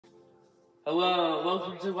Hello,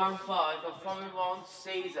 welcome to round 5 of Formula 1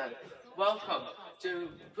 season. Welcome to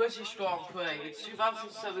British Grand Prix. It's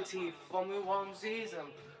 2017 Formula 1 season.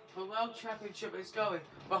 The World Championship is going.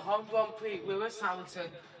 The home Grand Prix, Lewis Hamilton,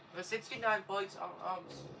 with 69 points,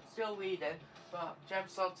 still leading, but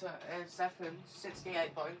James Salter in second,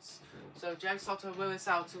 68 points. So James Salter and Lewis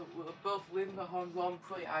Hamilton will both win the home Grand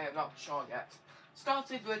Prix, I am not sure yet.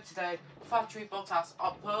 Starting with today, Factory Bottas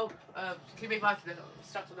on pole, Kimi Raikkonen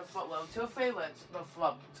started on the front row, 2-3 lengths from the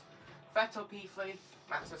front. Vettel P3,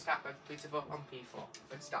 Max Verstappen P4 on P4.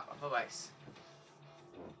 Let's start off the race.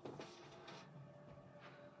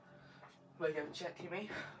 We're going to check Kimi.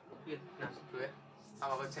 Yeah, nice and clear.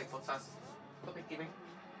 I'll overtake Bottas. Copy Kimi.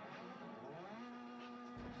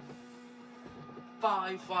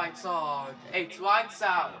 5 lights on, 8 lights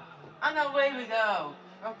out, and away we go.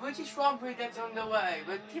 A British Grand Prix gets underway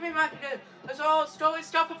with Kimi Raikkonen as well. Story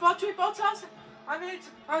stop for Valtteri Bottas. I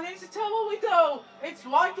need to tell where we go. It's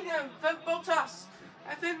Raikkonen from Bottas,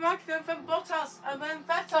 and then Raikkonen from Bottas, and then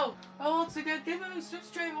Vettel. Once again, give him a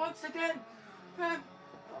slipstream once again.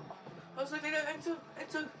 Also get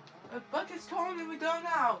into a bucket corner we go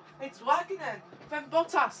now. It's Raikkonen from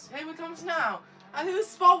Bottas. Here he comes now. And who's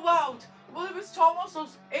spun round? One of his top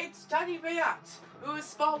muscles. It's Danny Ricciardo who is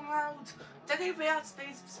spun round. Danny Ricciardo's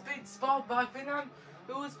been spun by Vinan,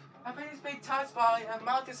 I think he's been touched by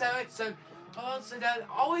Marcus Ericsson. Also then,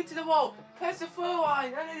 all into the wall. Press the through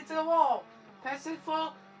line and into the wall. Press the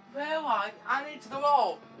through line and into the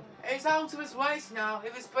wall. It's out of his race now.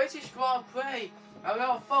 It was British Grand Prix. A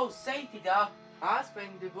lot of false safety there has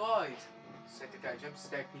been deployed. Safety car jump,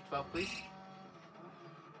 stay P12 please.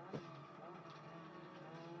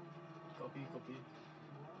 Copy.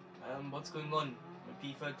 What's going on?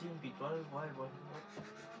 P13, P12, why?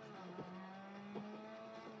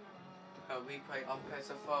 Replay on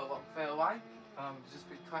pressure for fair line. Just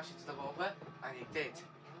been crashing to the wall there, and it did.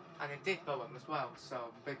 And it did blow him as well, so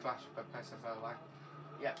big crash for pressure fair line.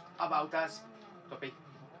 Yep, about that. Copy.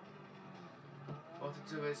 What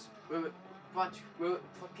to do is, we're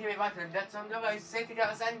Kimi Raikkonen, that's on the way, safety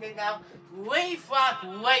car is ending now. Way flat,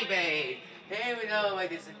 baby! Here we go,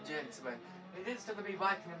 ladies and gentlemen. It is going to be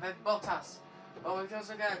Raikkonen, then Bottas. Oh, it goes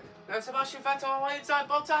again. There's Sebastian Vettel on the inside,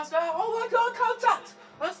 Bottas now. Oh my god, contact!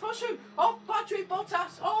 Let's push him. Oh, Valtteri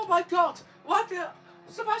Bottas. Oh my god. What the?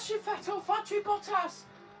 Sebastian Vettel, Valtteri Bottas.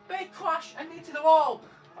 Big crash and into the wall.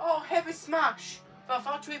 Oh, heavy smash for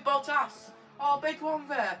Valtteri Bottas. Oh, big one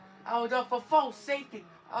there. Oh, no, for false safety.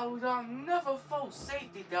 Oh, no, another false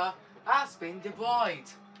safety there has been deployed.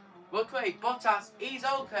 Look, wait, Bottas, he's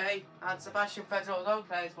okay. And Sebastian Vettel is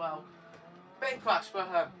okay as well. Big crash for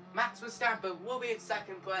him. Max Verstappen will be in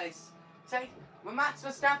second place. When Max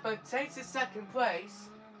Verstappen takes his second place,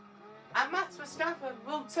 and Max Verstappen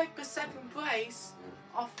will take the second place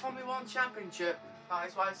of Formula 1 Championship. That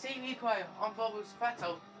is why I see replay on board with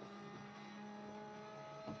Vettel.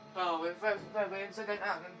 Oh, with very incident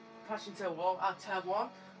and crashing to the wall at turn 1.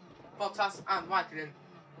 Bottas and Raikkonen.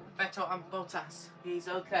 Vettel and Bottas. He's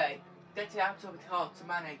okay. Getting out of the car to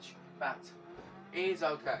manage that. He's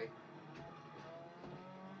okay.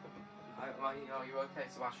 Are you okay,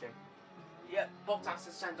 Sebastian? Yep, Bottas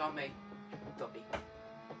has sent on me. Dobby.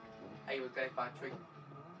 Are you okay, Factory?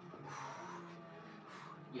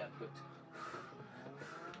 Yeah, good.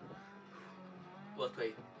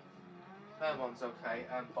 Luckily, that one's okay,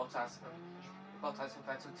 and Bottas and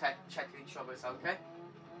Vettel checking each other is okay.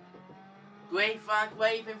 Great flag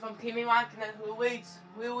waving from Kimi Raikkonen, who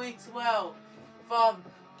leads well from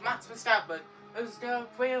Max Verstappen, who's going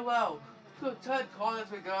pretty well. Good third corner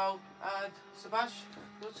as we go, and Sebastian,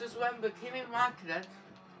 just remember Kimi Raikkonen,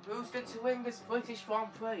 who's going to win this British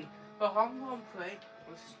Grand Prix. The home Grand Prix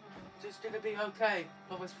was just going to be okay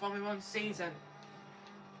for this Formula 1 season.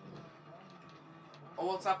 Oh,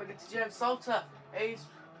 what's happening to James Salter? It's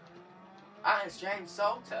James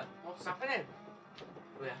Salter. What's happening?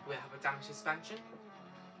 We have a damaged suspension?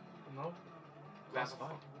 No. We have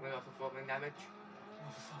a forming damage. Oh,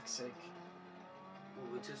 for fuck's sake.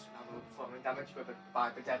 We just have a forming damage by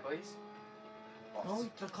the debris. No,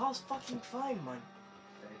 the car's fucking fine, man.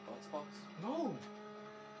 Spots. No.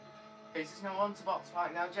 It's no on to box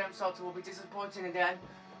right now. James Salter will be disappointing again.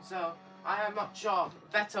 So I am not sure.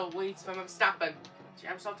 Vettel leads from Verstappen.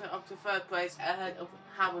 James Salter up to third place ahead of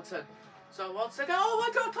Hamilton. So once again, oh my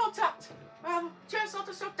god, contact! James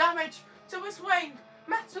Salter took damage to his wing.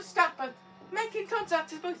 Max Verstappen making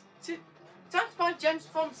contact touched by James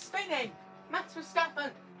from spinning. Max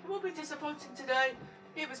Verstappen will be disappointing today.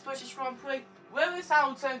 He was British Grand Prix. Lewis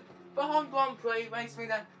Hamilton, the home Grand Prix race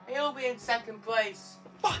winner. He'll be in second place.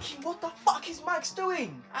 Fucking what the fuck is Max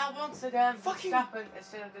doing? And once again, Fucking- Verstappen is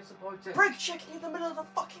still disappointed. Brake checking in the middle of the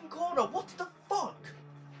fucking corner. What the fuck?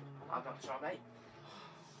 I'm not sure, mate.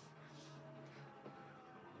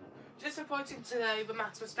 Disappointing today for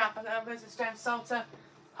Max Verstappen and Mrs. James Salter.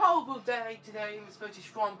 Horrible day today in the British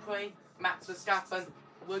Grand Prix. Max Verstappen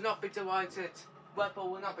will not be delighted. Red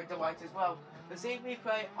Bull will not be delighted as well. The scene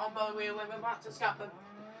replay on the wheel with Max Verstappen.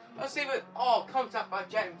 I see it. Oh, contact by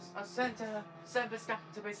James. I sent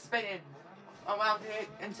Verstappen to be spinning around here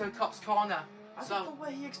into the Cop's corner. I So don't know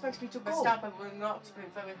where he expects me to go. Verstappen will not be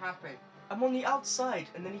very happy. I'm on the outside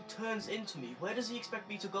and then he turns into me. Where does he expect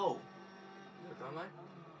me to go? Look, am I?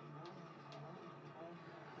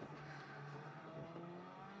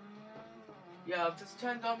 Yeah, just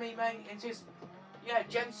turned on me, mate, and just, yeah,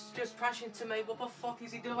 James just crashed into me. What the fuck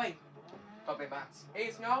is he doing? Probably Max.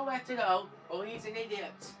 He's nowhere to go, or he's an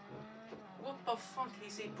idiot. What the fuck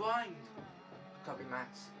is he blind? Copy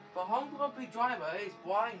Max. The home Grand driver is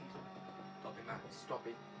blind. Copy Max. Stop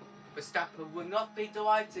it. Verstappen will not be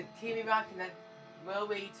delighted. Kimi Räikkönen will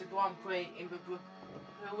lead the Grand Prix in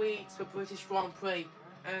the British Grand Prix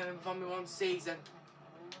Formula 1 season.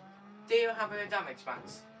 Do you have any damage,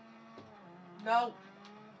 Max? No.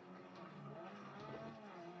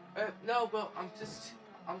 No, but I'm just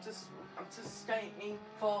skating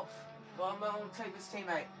fourth. But I'm gonna take this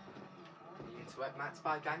teammate. You need to work Max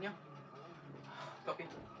by Daniel. Copy.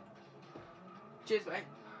 Cheers, mate.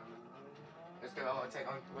 Let's go. I'll take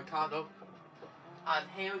on Ricardo. And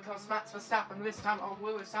here comes Max Verstappen. This time on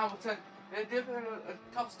Lewis Hamilton. They're dipping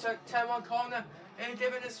a Cop's turn one corner. They're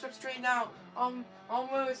dipping a slipstream now on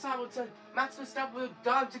Lewis Hamilton. Max Verstappen will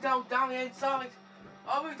dive to go down the inside.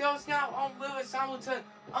 Oh, he goes now on Lewis Hamilton.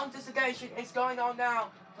 On disengagation is going on now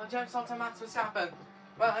for James Salter and Max Verstappen.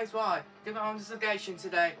 Well, that's why. Different on disengagation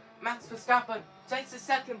today. Max Verstappen takes the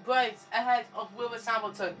second place ahead of Lewis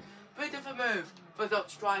Hamilton. Bit of a move for the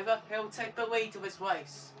Dutch driver. He'll take the lead of his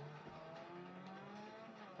race.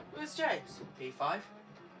 Where's James? P5.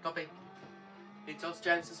 Copy. He tells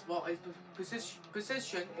James what his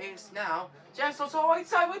position is now. James was all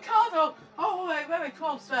inside Ricardo. Oh, very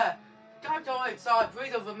close there. Down to inside.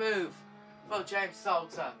 Bit of a move for James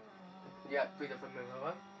Salter. Yeah, bit of a move,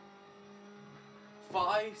 alright.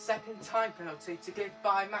 5-second time penalty to give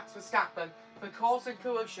by Max Verstappen for causing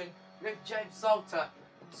collision with James Salter.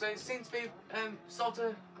 So it seems to be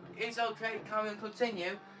Salter is okay, can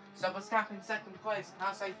continue. So Verstappen second place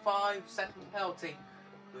has a 5-second penalty.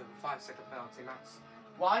 With a 5-second penalty, Max.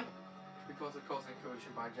 Why? Because of causing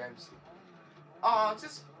collision by James. Oh,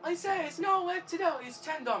 I say it's nowhere to go. He's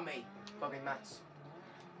turned on me. Bobby Max.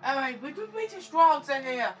 Anyway, with the British crowds in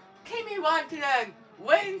here. Kimi Räikkönen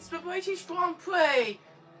wins the British Grand Prix.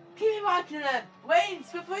 Kimi Räikkönen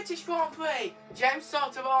wins the British Grand Prix. James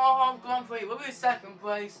Salter on Grand Prix with his second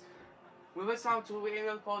place. Lewis Hamilton will be in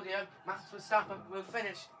the podium. Max Verstappen will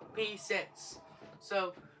finish P6.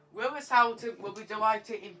 So Lewis Hamilton will be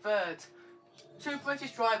delighted in third. 2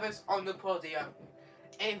 British drivers on the podium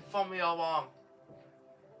in Formula 1.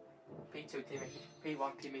 P2 Kimi,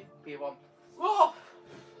 P1 Kimi, P1. Whoa!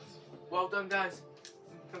 Well done, guys.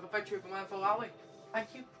 Have a victory for my Ferrari.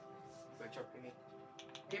 Thank you. Good job, Kimi.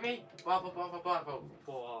 Kimi, bravo, bravo, bravo.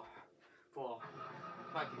 Four.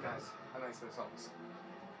 Thank you, guys. Amazing results.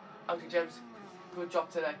 Okay, James. Good job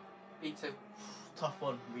today. P2. Tough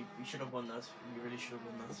one. We should have won that. We really should have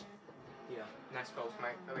won that. Yeah, nice goals,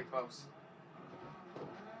 mate. Very close.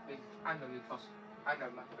 I know you close. I know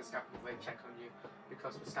Max Verstappen will check on you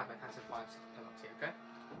because Verstappen has a 5-second penalty, okay?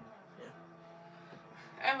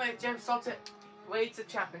 Yeah. Anyway, James Salter leads the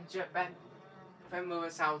championship then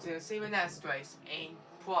Lewis Hamilton. See you next race in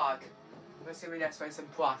Prague. We'll see you next race in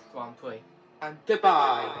Prague Grand Prix. And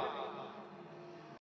goodbye!